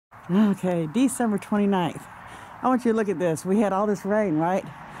Okay, December 29th. I want you to look at this. We had all this rain, right?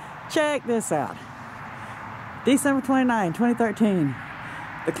 Check this out. December 29, 2013.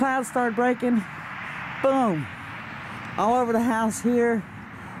 The clouds started breaking. Boom. All over the house here.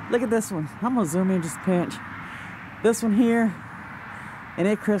 Look at this one. I'm going to zoom in just a pinch. This one here. And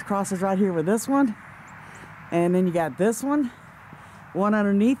it crisscrosses right here with this one. And then you got this one. One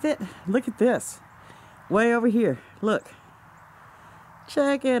underneath it. Look at this. Way over here. Look.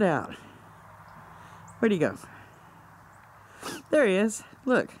 Check it out. Where'd he go? There he is.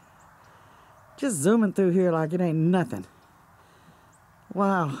 Look. Just zooming through here like it ain't nothing.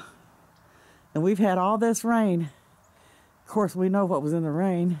 Wow. And we've had all this rain. Of course, we know what was in the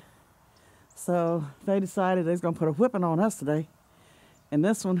rain. So they decided they was going to put a whipping on us today. And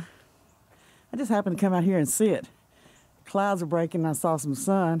this one, I just happened to come out here and see it. Clouds are breaking and I saw some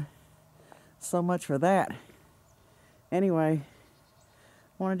sun. So much for that. Anyway,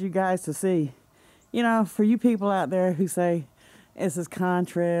 wanted you guys to see, you know, for you people out there who say, this is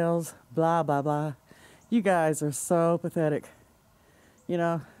contrails, blah, blah, blah. You guys are so pathetic. You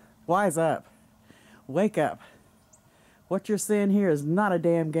know, wise up. Wake up. What you're seeing here is not a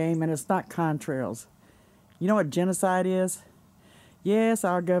damn game and it's not contrails. You know what genocide is? Yes,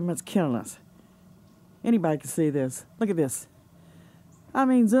 our government's killing us. Anybody can see this. Look at this. I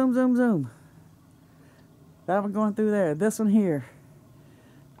mean, zoom, zoom, zoom. That one going through there. This one here.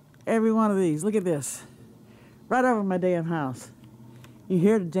 Every one of these. Look at this. Right over my damn house. You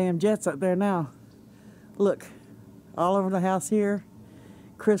hear the damn jets up there now. Look. All over the house here.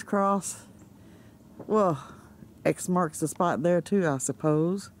 Crisscross. Well, X marks the spot there too, I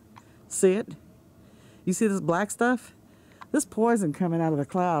suppose. See it? You see this black stuff? This poison coming out of the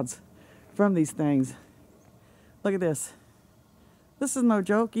clouds from these things. Look at this. This is no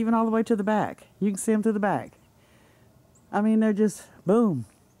joke, even all the way to the back. You can see them to the back. I mean, they're just, boom.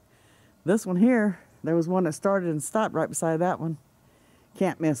 This one here, there was one that started and stopped right beside that one.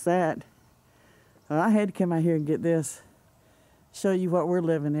 Can't miss that. I had to come out here and get this. Show you what we're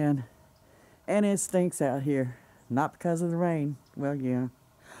living in. And it stinks out here. Not because of the rain. Well, yeah.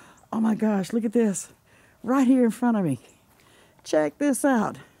 Oh my gosh, look at this. Right here in front of me. Check this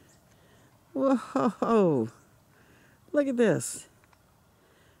out. Whoa. Look at this.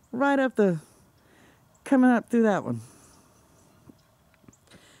 Right up coming up through that one.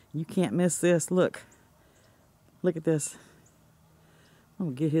 You can't miss this. Look. Look at this. I'm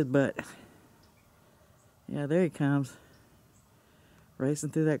gonna get his butt. Yeah, there he comes.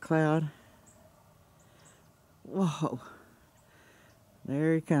 Racing through that cloud. Whoa.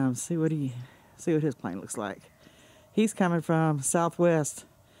 There he comes. See what his plane looks like. He's coming from southwest,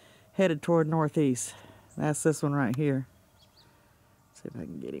 headed toward northeast. That's this one right here. See if I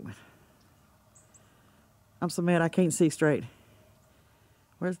can get him. I'm so mad I can't see straight.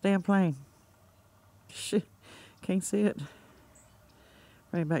 Where's the damn plane? Shit, can't see it.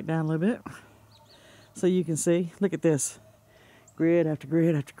 Bring it back down a little bit so you can see. Look at this. Grid after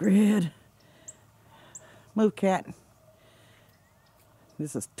grid after grid. Move, cat.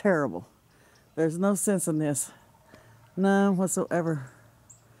 This is terrible. There's no sense in this. None whatsoever.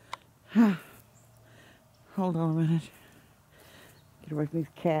 Hold on a minute. Get away from these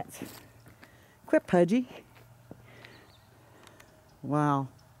cats. Quit, Pudgy. Wow.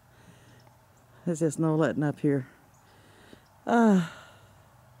 There's just no letting up here. Yeah,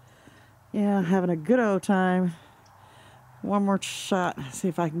 having a good old time. One more shot. See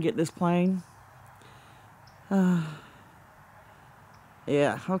if I can get this plane. Yeah,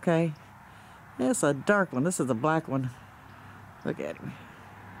 okay. It's a dark one. This is a black one. Look at him.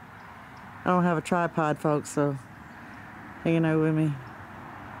 I don't have a tripod, folks, so hanging out with me.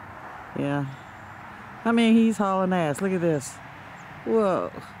 Yeah. I mean, he's hauling ass. Look at this.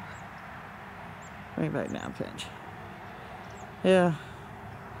 Whoa. Bring it back down, pinch. Yeah.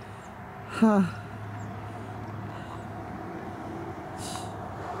 Huh.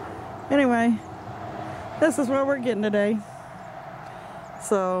 Anyway, this is what we're getting today.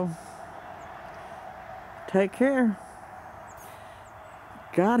 So, take care.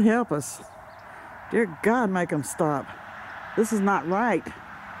 God help us. Dear God, make them stop. This is not right.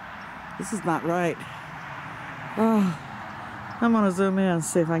 This is not right. Oh, I'm going to zoom in and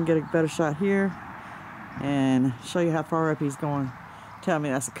see if I can get a better shot here and show you how far up he's going. Tell me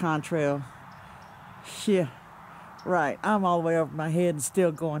that's a contrail. Yeah, right. I'm all the way over my head and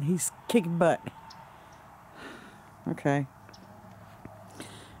still going. He's kicking butt. Okay.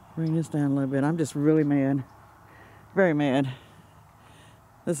 Bring this down a little bit. I'm just really mad. Very mad.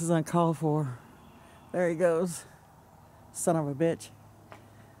 This is uncalled for. There he goes. Son of a bitch.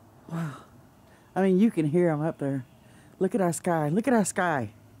 Wow. I mean, you can hear him up there. Look at our sky. Look at our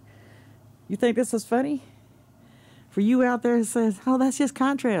sky. You think this is funny? For you out there who says, oh, that's just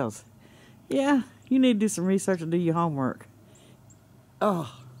contrails. Yeah, you need to do some research and do your homework.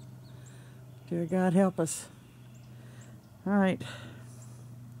 Oh, dear God, help us. All right.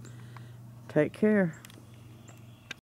 Take care.